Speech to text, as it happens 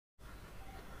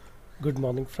Good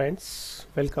morning, friends.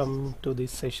 Welcome to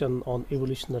this session on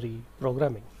evolutionary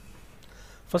programming.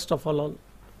 First of all,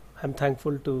 I'm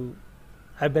thankful to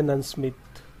Haben and Smith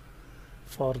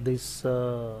for this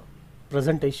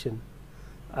presentation.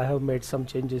 I have made some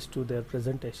changes to their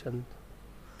presentation.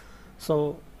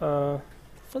 So,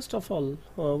 first of all,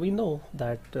 we know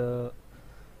that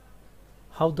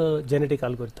how the genetic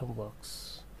algorithm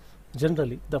works.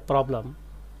 Generally, the problem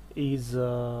is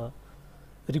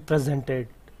represented,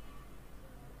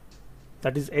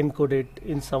 that is encoded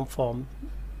in some form,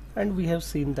 and we have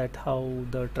seen that how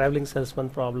the traveling salesman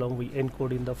problem we encode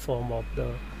in the form of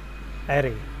the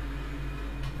array,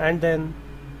 and then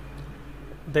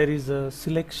there is a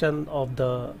selection of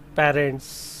the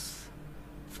parents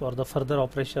for the further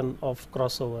operation of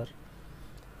crossover,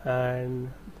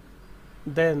 and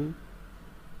then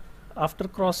after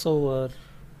crossover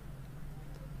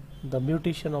the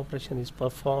mutation operation is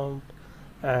performed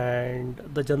and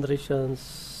the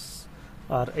generations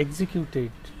are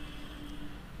executed,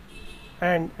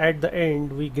 and at the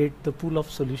end we get the pool of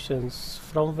solutions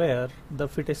from where the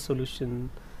fittest solution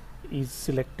is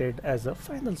selected as a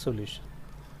final solution.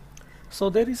 So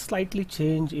there is slightly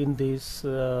change in this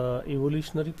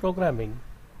evolutionary programming,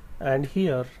 and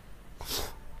here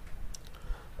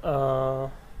there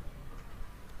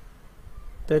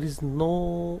is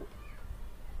no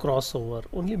crossover,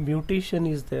 only mutation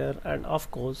is there, and of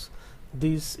course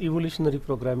this evolutionary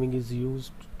programming is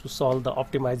used to solve the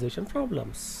optimization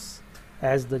problems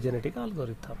as the genetic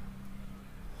algorithm.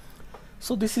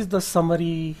 So this is the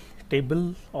summary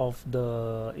table of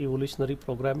the evolutionary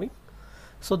programming.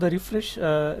 So the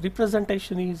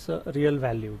representation is real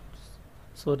values.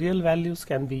 So real values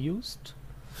can be used.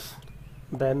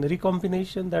 Then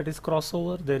recombination, that is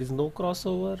crossover, there is no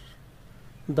crossover.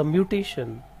 The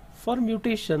mutation, for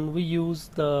mutation we use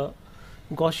the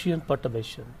Gaussian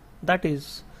perturbation. That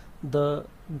is, the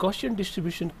Gaussian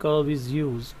distribution curve is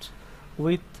used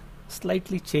with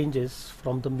slightly changes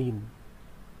from the mean,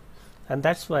 and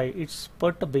that's why its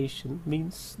perturbation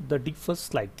means the differs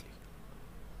slightly.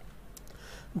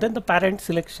 Then the parent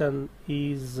selection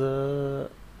is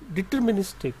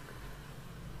deterministic,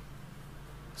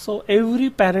 so every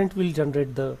parent will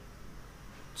generate the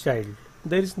child.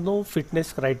 There is no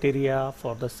fitness criteria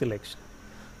for the selection,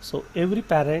 so every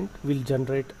parent will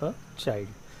generate a child.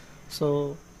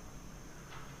 So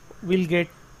we'll get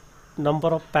number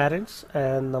of parents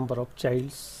and number of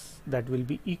childs that will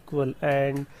be equal,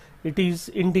 and it is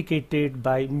indicated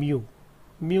by mu.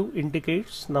 Mu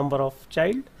indicates number of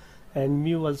child and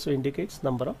mu also indicates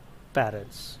number of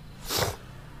parents.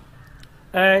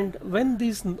 And when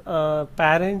these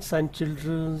parents and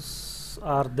children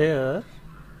are there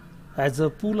as a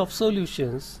pool of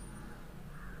solutions,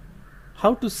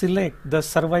 how to select the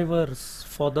survivors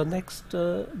for the next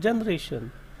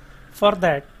generation? For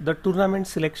that, the tournament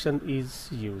selection is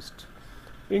used.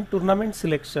 In tournament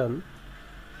selection,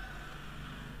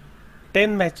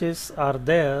 10 matches are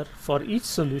there for each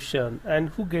solution, and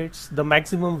who gets the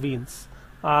maximum wins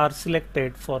are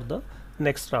selected for the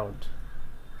next round.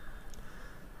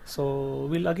 So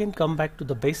we'll again come back to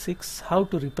the basics, how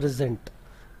to represent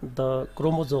the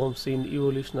chromosomes in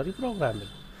evolutionary programming.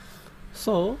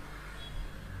 So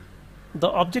the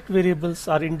object variables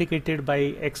are indicated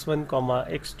by x1,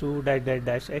 x2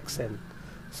 xn.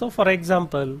 So for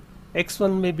example,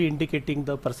 x1 may be indicating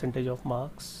the percentage of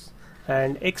marks,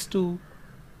 and x2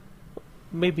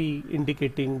 may be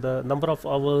indicating the number of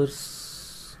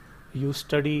hours you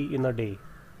study in a day,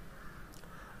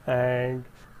 and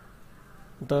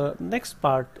the next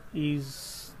part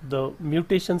is the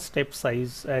mutation step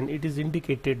size, and it is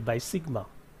indicated by sigma.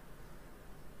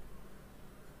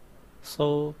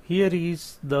 So here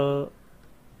is the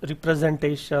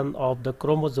representation of the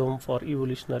chromosome for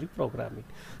evolutionary programming.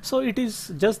 So it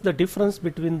is just the difference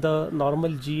between the normal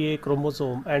GA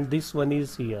chromosome and this one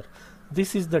is here.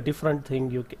 This is the different thing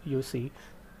you see.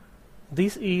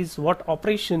 This is what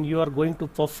operation you are going to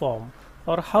perform,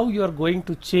 or how you are going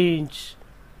to change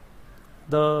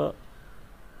the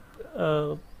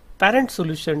parent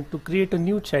solution to create a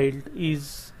new child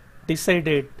is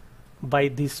decided by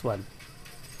this one,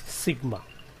 sigma.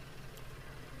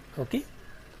 Okay,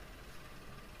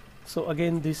 so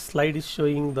again this slide is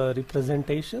showing the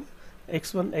representation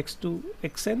x1, x2,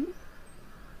 xn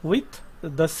with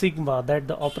the sigma, that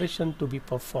the operation to be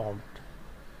performed,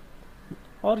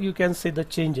 or you can say the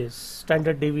changes,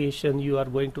 standard deviation you are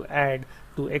going to add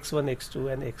to x1,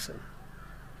 x2 and xn.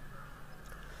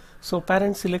 So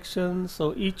parent selection,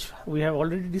 so we have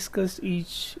already discussed,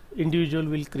 each individual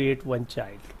will create one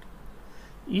child.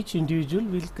 Each individual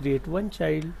will create one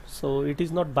child, so it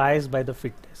is not biased by the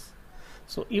fitness.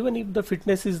 So even if the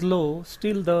fitness is low,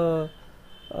 still the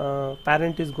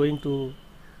parent is going to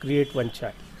create one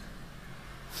child.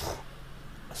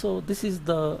 So this is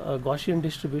the Gaussian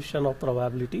distribution of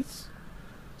probabilities.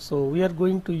 So we are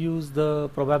going to use the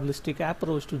probabilistic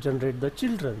approach to generate the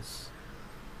children's.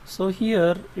 So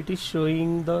here it is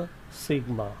showing the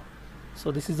sigma.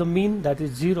 So this is a mean, that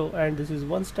is 0, and this is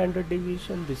one standard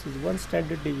deviation, this is one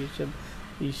standard deviation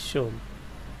is shown.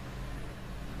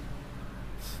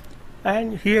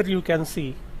 And here you can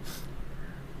see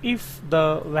if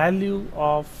the value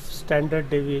of standard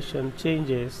deviation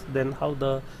changes, then how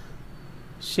the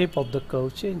shape of the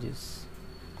curve changes.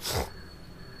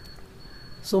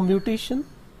 So mutation,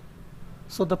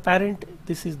 so the parent,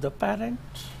 this is the parent,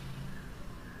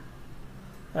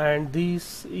 and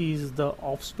this is the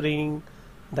offspring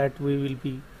that we will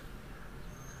be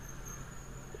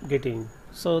getting.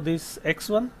 So this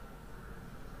x1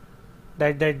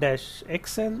 dash dash dash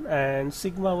xn and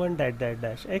sigma 1 dash dash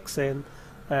dash xn,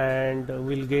 and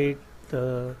we'll get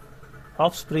the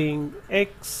offspring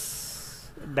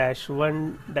x dash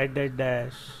 1 dash dash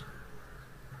dash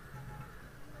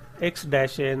x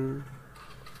dash n,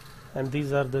 and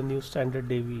these are the new standard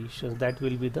deviations that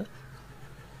will be the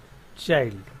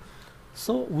child.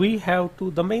 So we have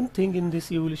to, the main thing in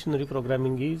this evolutionary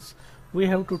programming is we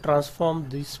have to transform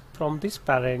this from this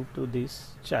parent to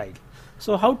this child.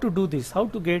 So how to do this, how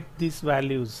to get these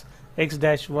values x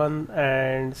dash 1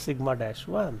 and sigma dash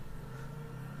 1,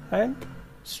 and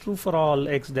it's true for all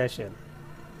x dash n.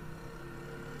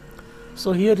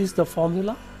 So here is the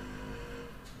formula.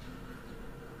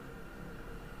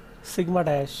 Sigma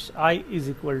dash I is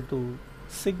equal to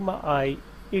sigma I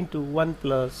into 1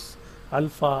 plus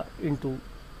alpha into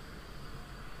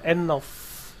n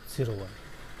of 0 1.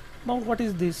 Now what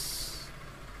is this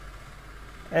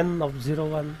n of 0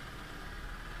 1?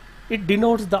 It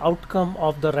denotes the outcome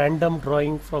of the random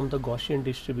drawing from the Gaussian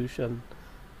distribution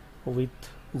with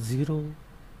 0,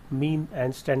 mean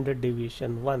and standard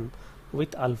deviation 1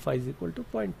 with alpha is equal to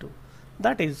 0.2.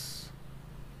 That is,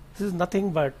 this is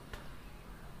nothing but,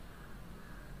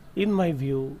 in my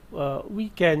view, we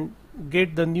can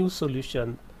get the new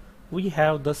solution. We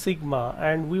have the sigma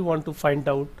and we want to find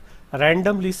out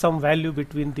randomly some value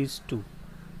between these two.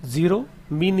 0,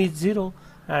 mean is 0,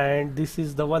 and this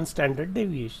is the one standard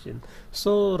deviation.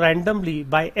 So randomly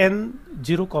by n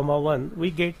 0, 1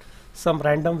 we get some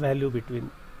random value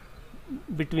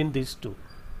between these two.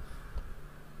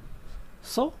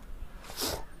 So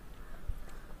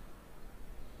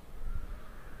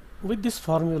with this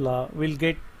formula we'll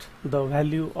get the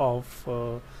value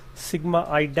of sigma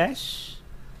I dash,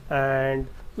 and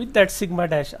with that sigma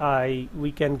dash I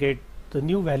we can get the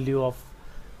new value of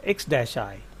x dash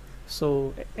I.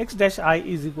 So x dash I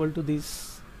is equal to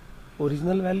this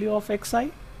original value of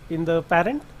xi in the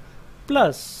parent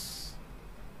plus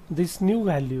this new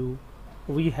value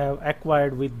we have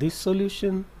acquired with this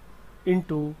solution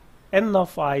into n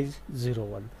of I 0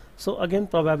 1. So again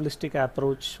probabilistic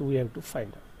approach we have to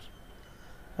find out,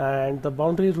 and the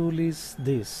boundary rule is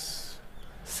this: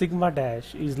 sigma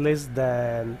dash is less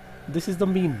than, this is the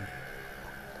mean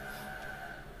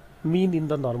in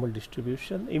the normal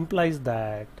distribution, implies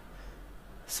that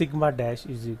sigma dash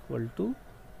is equal to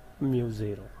mu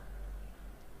 0.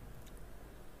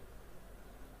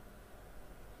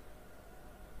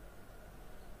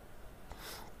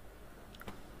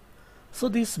 So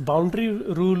this boundary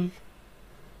rule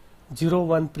 0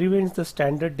 1 prevents the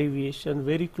standard deviation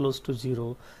very close to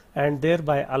 0 and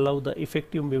thereby allow the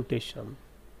effective mutation.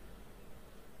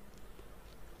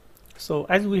 So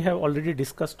as we have already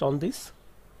discussed on this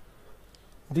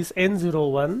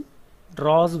n01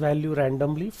 draws value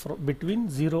randomly between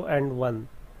 0 and 1,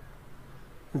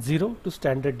 0 to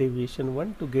standard deviation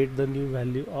 1 to get the new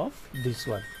value of this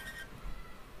one.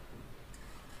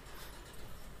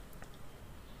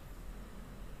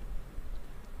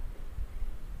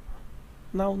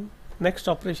 Now next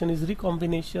operation is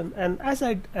recombination, and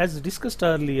as discussed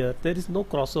earlier, there is no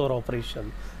crossover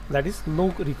operation, that is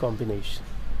no recombination.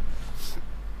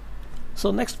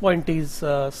 So next point is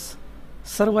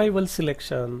survival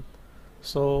selection.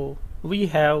 So we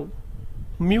have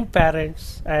mu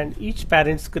parents and each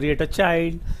parents create a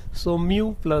child, so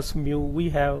mu plus mu,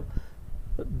 we have,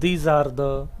 these are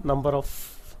the number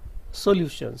of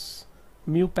solutions,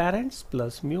 mu parents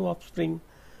plus mu offspring,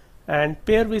 and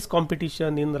pairwise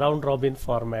competition in round robin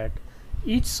format.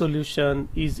 Each solution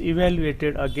is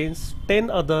evaluated against 10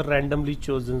 other randomly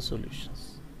chosen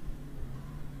solutions.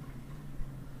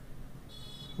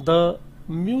 The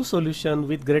mu solution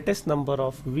with greatest number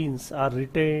of wins are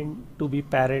retained to be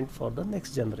parent for the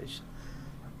next generation.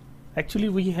 Actually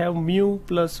we have mu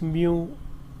plus mu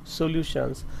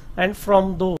solutions, and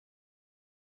from those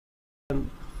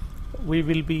we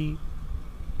will be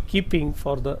keeping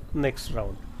for the next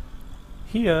round.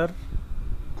 Here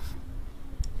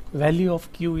value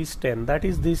of q is 10, that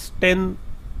is these 10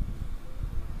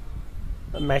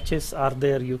 matches are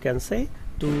there, you can say,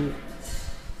 to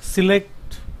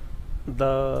select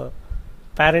the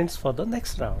parents for the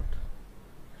next round,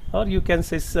 or you can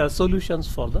say solutions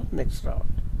for the next round.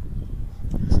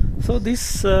 So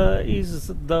this is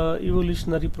the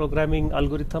evolutionary programming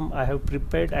algorithm I have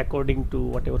prepared according to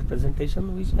whatever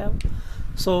presentation we have.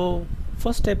 So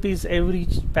first step is every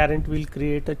parent will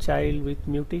create a child with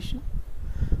mutation.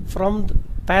 From the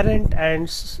parent and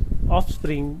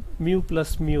offspring mu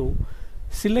plus mu,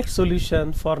 select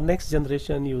solution for next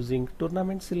generation using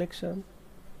tournament selection.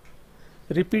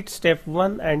 Repeat step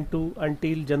 1 and 2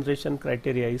 until generation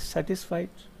criteria is satisfied.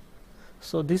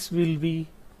 So this will be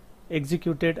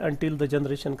executed until the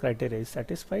generation criteria is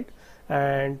satisfied,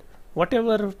 and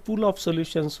whatever pool of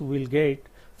solutions we will get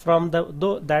from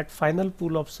that final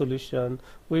pool of solution,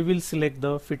 we will select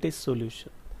the fittest solution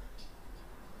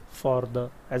for the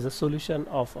as a solution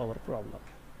of our problem.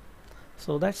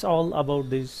 So that's all about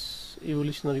this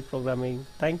evolutionary programming.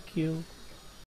 Thank you.